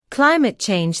Climate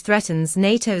Change Threatens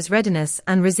NATO's Readiness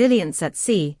and Resilience at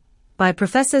Sea, by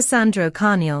Professor Sandro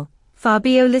Carniel,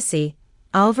 Fabio Lissi,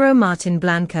 Alvaro Martin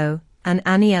Blanco, and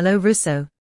Aniello Russo.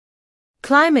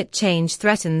 Climate change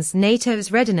threatens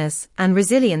NATO's readiness and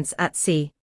resilience at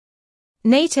sea.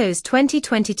 NATO's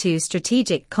 2022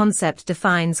 strategic concept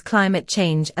defines climate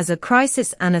change as a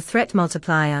crisis and a threat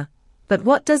multiplier, but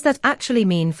what does that actually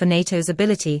mean for NATO's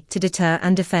ability to deter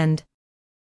and defend?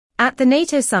 At the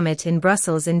NATO Summit in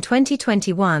Brussels in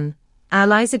 2021,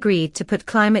 allies agreed to put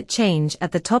climate change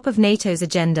at the top of NATO's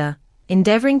agenda,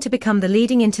 endeavouring to become the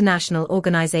leading international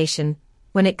organisation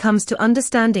when it comes to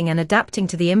understanding and adapting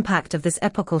to the impact of this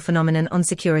epochal phenomenon on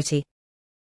security.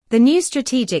 The new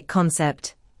strategic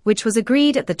concept, which was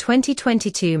agreed at the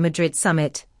 2022 Madrid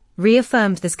Summit,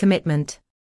 reaffirmed this commitment.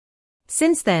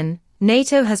 Since then,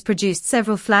 NATO has produced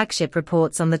several flagship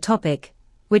reports on the topic,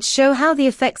 which show how the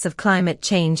effects of climate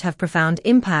change have profound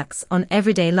impacts on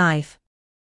everyday life.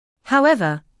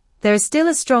 However, there is still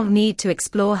a strong need to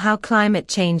explore how climate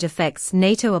change affects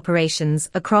NATO operations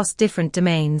across different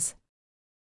domains.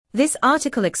 This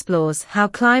article explores how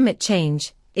climate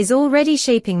change is already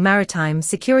shaping maritime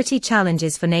security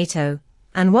challenges for NATO,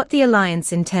 and what the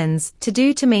alliance intends to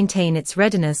do to maintain its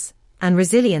readiness and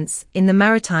resilience in the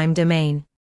maritime domain.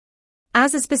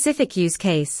 As a specific use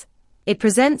case, it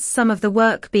presents some of the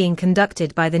work being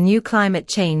conducted by the new Climate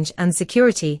Change and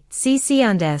Security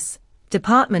 (CC&S)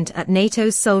 department at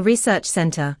NATO's Seoul Research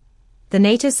Center, the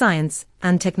NATO Science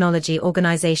and Technology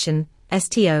Organization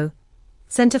 (STO),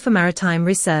 Center for Maritime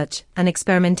Research and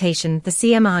Experimentation, the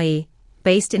CMRE,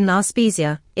 based in La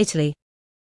Spezia, Italy.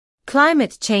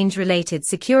 Climate change-related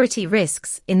security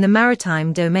risks in the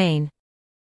maritime domain.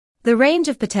 The range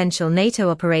of potential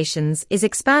NATO operations is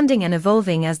expanding and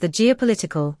evolving as the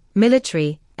geopolitical,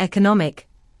 military, economic,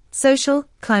 social,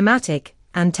 climatic,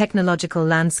 and technological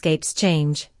landscapes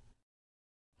change.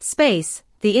 Space,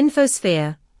 the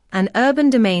infosphere, and urban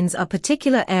domains are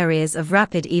particular areas of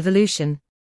rapid evolution.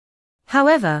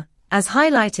 However, as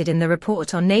highlighted in the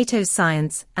report on NATO's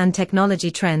Science and Technology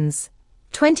Trends,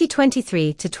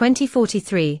 2023 to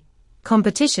 2043,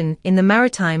 competition in the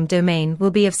maritime domain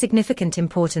will be of significant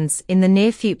importance in the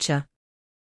near future.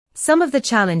 Some of the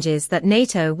challenges that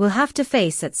NATO will have to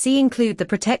face at sea include the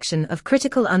protection of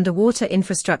critical underwater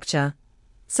infrastructure,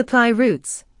 supply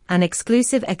routes, and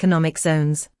exclusive economic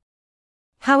zones.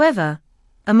 However,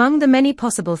 among the many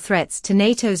possible threats to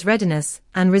NATO's readiness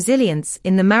and resilience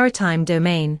in the maritime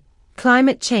domain,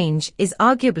 climate change is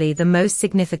arguably the most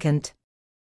significant.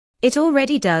 It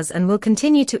already does and will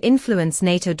continue to influence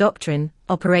NATO doctrine,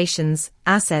 operations,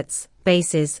 assets,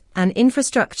 bases, and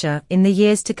infrastructure in the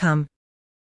years to come.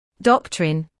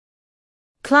 Doctrine.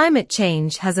 Climate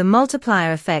change has a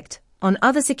multiplier effect on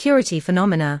other security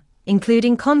phenomena,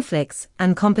 including conflicts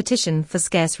and competition for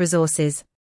scarce resources.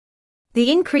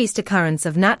 The increased occurrence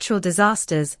of natural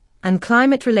disasters and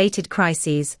climate-related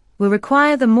crises will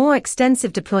require the more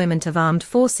extensive deployment of armed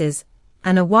forces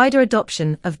and a wider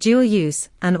adoption of dual-use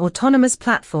and autonomous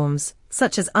platforms,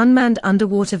 such as unmanned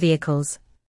underwater vehicles.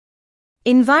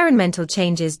 Environmental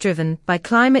changes driven by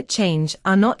climate change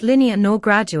are not linear nor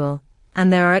gradual,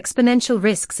 and there are exponential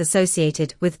risks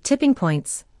associated with tipping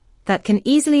points that can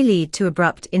easily lead to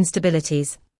abrupt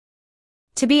instabilities.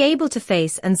 To be able to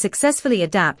face and successfully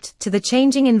adapt to the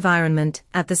changing environment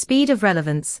at the speed of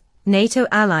relevance, NATO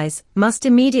allies must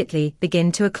immediately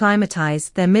begin to acclimatize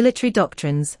their military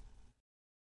doctrines.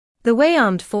 The way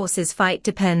armed forces fight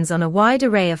depends on a wide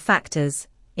array of factors,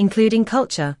 including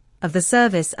culture of the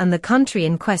service and the country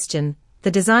in question,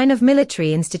 the design of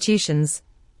military institutions,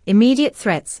 immediate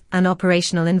threats, and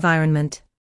operational environment.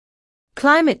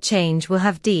 Climate change will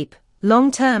have deep,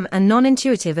 long-term and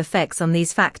non-intuitive effects on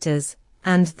these factors,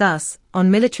 and thus,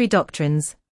 on military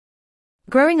doctrines.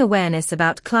 Growing awareness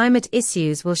about climate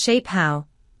issues will shape how,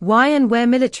 why and where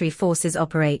military forces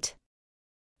operate.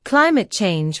 Climate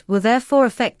change will therefore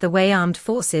affect the way armed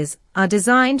forces are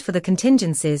designed for the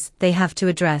contingencies they have to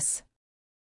address.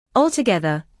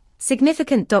 Altogether,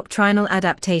 significant doctrinal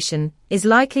adaptation is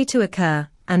likely to occur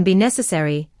and be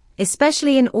necessary,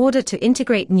 especially in order to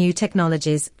integrate new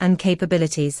technologies and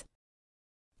capabilities.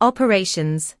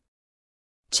 Operations.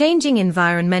 Changing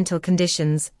environmental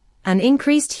conditions and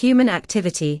increased human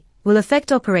activity will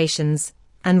affect operations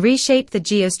and reshape the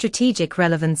geostrategic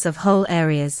relevance of whole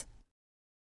areas.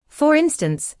 For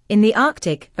instance, in the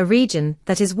Arctic, a region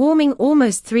that is warming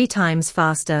almost 3 times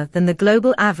faster than the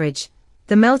global average,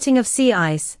 the melting of sea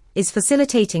ice is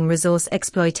facilitating resource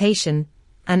exploitation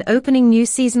and opening new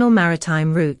seasonal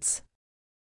maritime routes.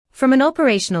 From an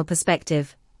operational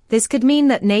perspective, this could mean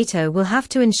that NATO will have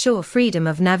to ensure freedom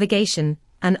of navigation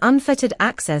and unfettered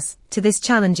access to this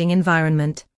challenging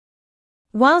environment.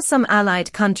 While some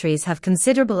allied countries have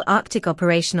considerable Arctic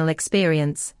operational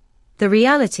experience, the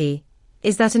reality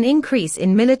is that an increase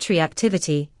in military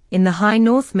activity in the High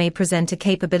North may present a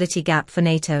capability gap for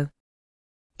NATO.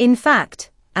 In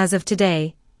fact, as of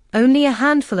today, only a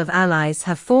handful of allies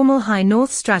have formal High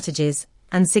North strategies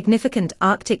and significant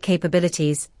Arctic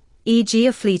capabilities, e.g.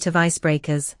 a fleet of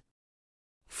icebreakers.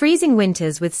 Freezing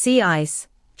winters with sea ice,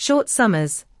 short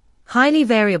summers, highly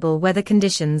variable weather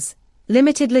conditions,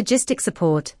 limited logistic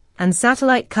support, and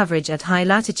satellite coverage at high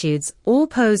latitudes all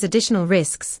pose additional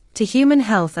risks to human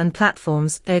health and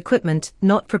platforms or equipment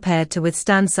not prepared to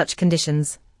withstand such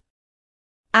conditions.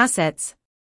 Assets.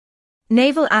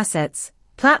 Naval assets,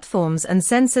 platforms and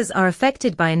sensors are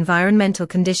affected by environmental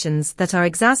conditions that are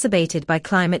exacerbated by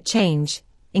climate change,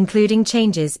 including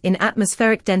changes in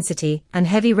atmospheric density and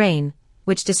heavy rain,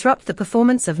 which disrupt the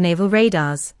performance of naval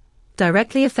radars,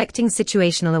 directly affecting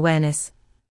situational awareness.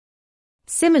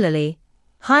 Similarly,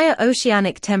 higher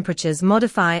oceanic temperatures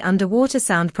modify underwater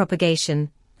sound propagation,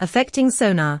 affecting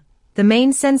sonar, the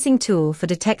main sensing tool for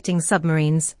detecting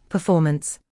submarines,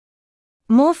 performance.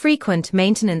 More frequent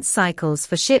maintenance cycles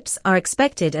for ships are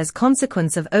expected as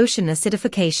consequence of ocean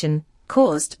acidification,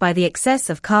 caused by the excess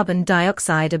of carbon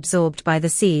dioxide absorbed by the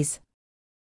seas.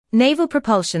 Naval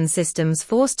propulsion systems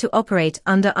forced to operate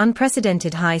under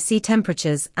unprecedented high sea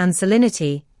temperatures and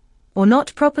salinity, or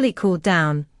not properly cooled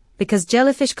down, because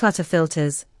jellyfish clutter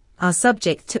filters, are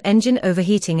subject to engine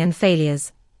overheating and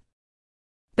failures.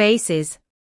 Bases.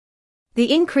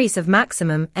 The increase of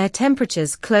maximum air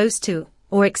temperatures close to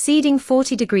or exceeding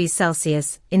 40 degrees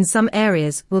Celsius in some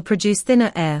areas will produce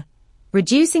thinner air,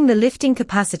 reducing the lifting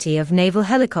capacity of naval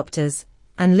helicopters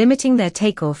and limiting their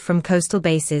takeoff from coastal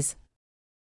bases.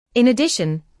 In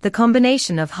addition, the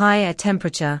combination of high air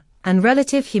temperature and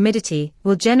relative humidity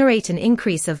will generate an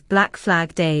increase of black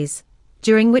flag days,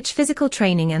 during which physical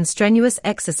training and strenuous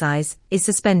exercise is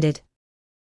suspended.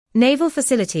 Naval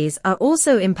facilities are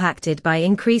also impacted by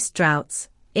increased droughts,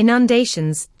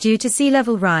 inundations due to sea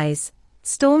level rise,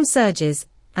 storm surges,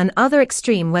 and other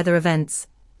extreme weather events,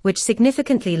 which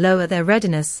significantly lower their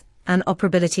readiness and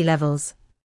operability levels.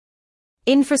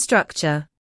 Infrastructure.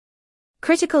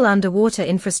 Critical underwater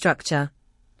infrastructure,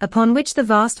 upon which the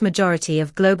vast majority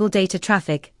of global data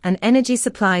traffic and energy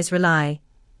supplies rely,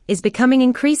 is becoming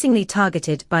increasingly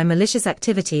targeted by malicious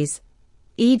activities,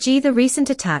 e.g. the recent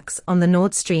attacks on the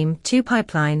Nord Stream 2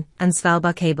 pipeline and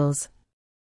Svalbard cables.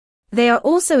 They are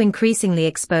also increasingly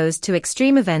exposed to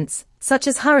extreme events, such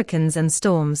as hurricanes and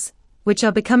storms, which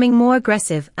are becoming more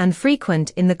aggressive and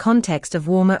frequent in the context of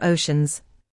warmer oceans.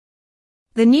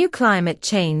 The new Climate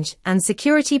Change and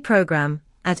Security Program,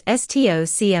 at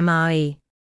STOCMRE.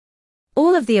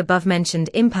 All of the above-mentioned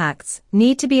impacts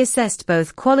need to be assessed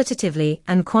both qualitatively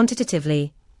and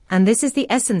quantitatively, and this is the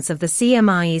essence of the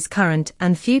CMRE's current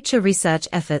and future research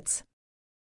efforts.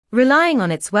 Relying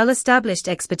on its well-established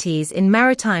expertise in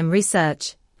maritime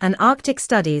research and Arctic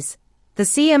studies, the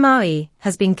CMRE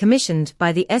has been commissioned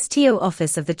by the STO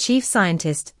Office of the Chief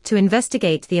Scientist to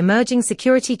investigate the emerging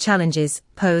security challenges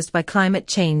posed by climate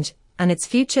change and its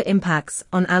future impacts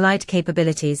on allied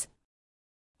capabilities.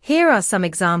 Here are some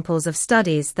examples of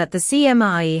studies that the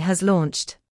CMRE has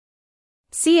launched.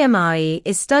 CMRE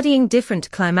is studying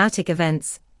different climatic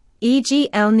events, e.g.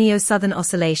 El Niño Southern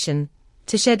Oscillation,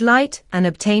 to shed light and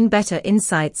obtain better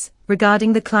insights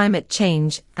regarding the climate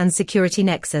change and security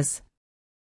nexus.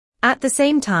 At the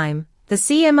same time, the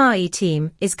CMRE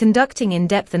team is conducting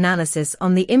in-depth analysis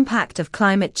on the impact of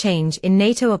climate change in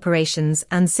NATO operations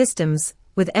and systems,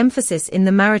 with emphasis in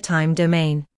the maritime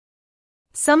domain.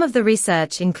 Some of the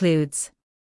research includes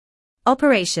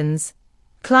operations.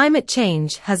 Climate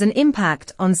change has an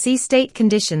impact on sea state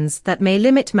conditions that may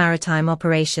limit maritime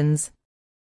operations.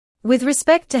 With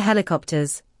respect to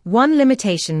helicopters, one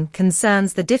limitation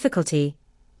concerns the difficulty,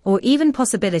 or even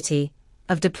possibility,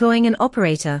 of deploying an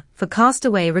operator for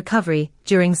castaway recovery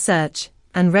during search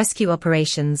and rescue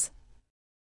operations.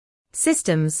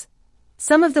 Systems.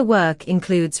 Some of the work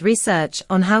includes research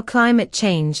on how climate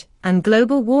change and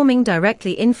global warming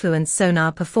directly influence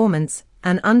sonar performance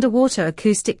and underwater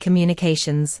acoustic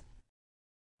communications.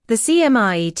 The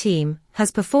CMRE team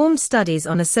has performed studies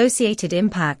on associated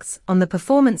impacts on the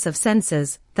performance of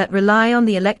sensors that rely on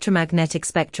the electromagnetic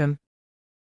spectrum.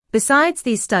 Besides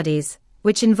these studies,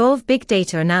 which involve big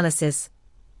data analysis,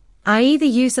 i.e. the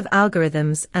use of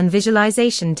algorithms and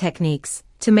visualization techniques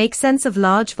to make sense of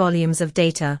large volumes of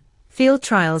data, field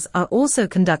trials are also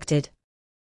conducted.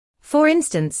 For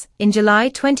instance, in July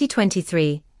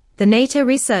 2023, the NATO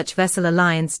Research Vessel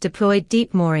Alliance deployed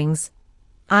deep moorings,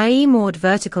 i.e. moored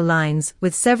vertical lines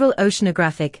with several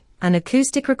oceanographic and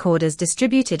acoustic recorders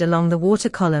distributed along the water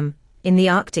column in the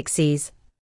Arctic seas.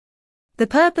 The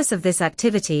purpose of this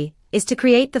activity is to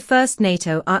create the first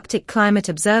NATO Arctic Climate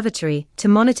Observatory to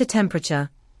monitor temperature,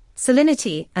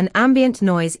 salinity and ambient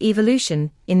noise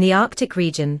evolution in the Arctic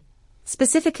region,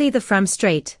 specifically the Fram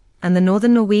Strait and the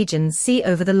northern Norwegian Sea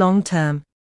over the long term.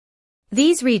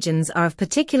 These regions are of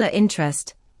particular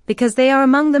interest because they are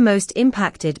among the most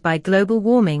impacted by global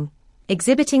warming,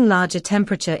 exhibiting larger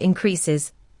temperature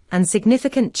increases and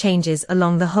significant changes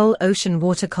along the whole ocean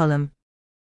water column.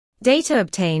 Data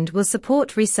obtained will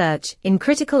support research in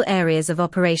critical areas of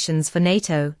operations for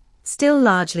NATO, still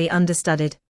largely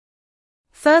understudied.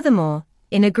 Furthermore,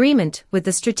 in agreement with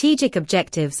the strategic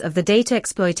objectives of the Data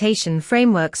Exploitation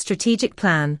Framework Strategic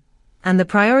Plan and the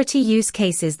priority use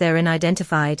cases therein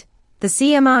identified, the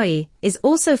CMRE is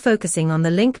also focusing on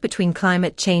the link between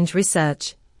climate change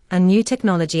research and new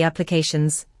technology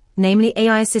applications, namely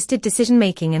AI-assisted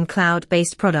decision-making and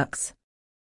cloud-based products.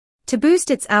 To boost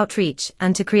its outreach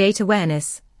and to create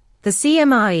awareness, the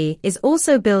CMRE is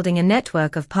also building a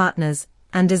network of partners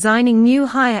and designing new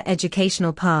higher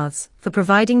educational paths for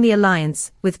providing the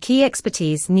alliance with key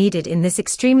expertise needed in this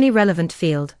extremely relevant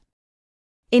field.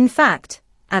 In fact,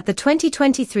 at the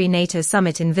 2023 NATO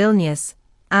Summit in Vilnius,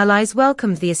 allies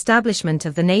welcomed the establishment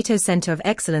of the NATO Center of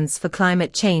Excellence for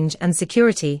Climate Change and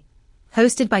Security,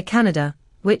 hosted by Canada,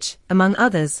 which, among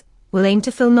others, will aim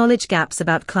to fill knowledge gaps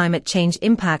about climate change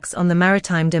impacts on the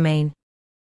maritime domain.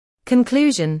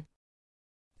 Conclusion: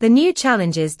 the new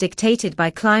challenges dictated by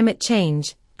climate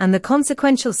change and the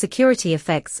consequential security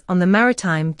effects on the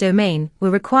maritime domain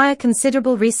will require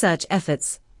considerable research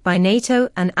efforts by NATO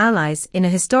and allies in a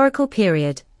historical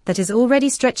period that is already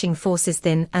stretching forces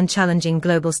thin and challenging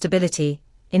global stability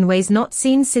in ways not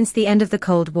seen since the end of the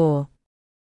Cold War.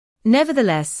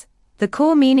 Nevertheless, the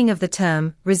core meaning of the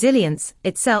term resilience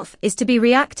itself is to be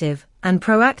reactive and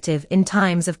proactive in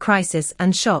times of crisis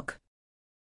and shock.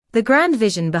 The grand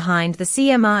vision behind the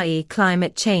CMRE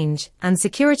Climate Change and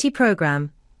Security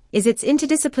Program is its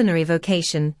interdisciplinary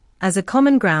vocation as a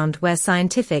common ground where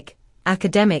scientific,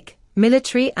 academic,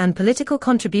 military and political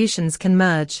contributions can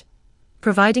merge,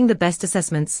 providing the best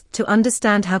assessments to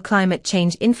understand how climate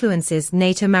change influences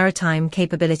NATO maritime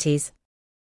capabilities.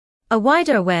 A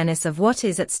wider awareness of what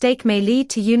is at stake may lead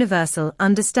to universal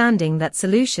understanding that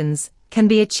solutions can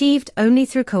be achieved only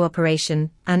through cooperation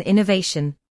and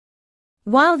innovation.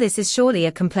 While this is surely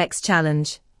a complex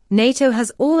challenge, NATO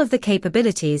has all of the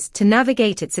capabilities to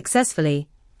navigate it successfully,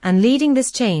 and leading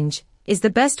this change is the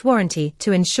best warranty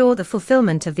to ensure the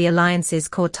fulfillment of the alliance's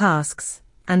core tasks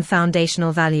and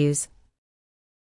foundational values.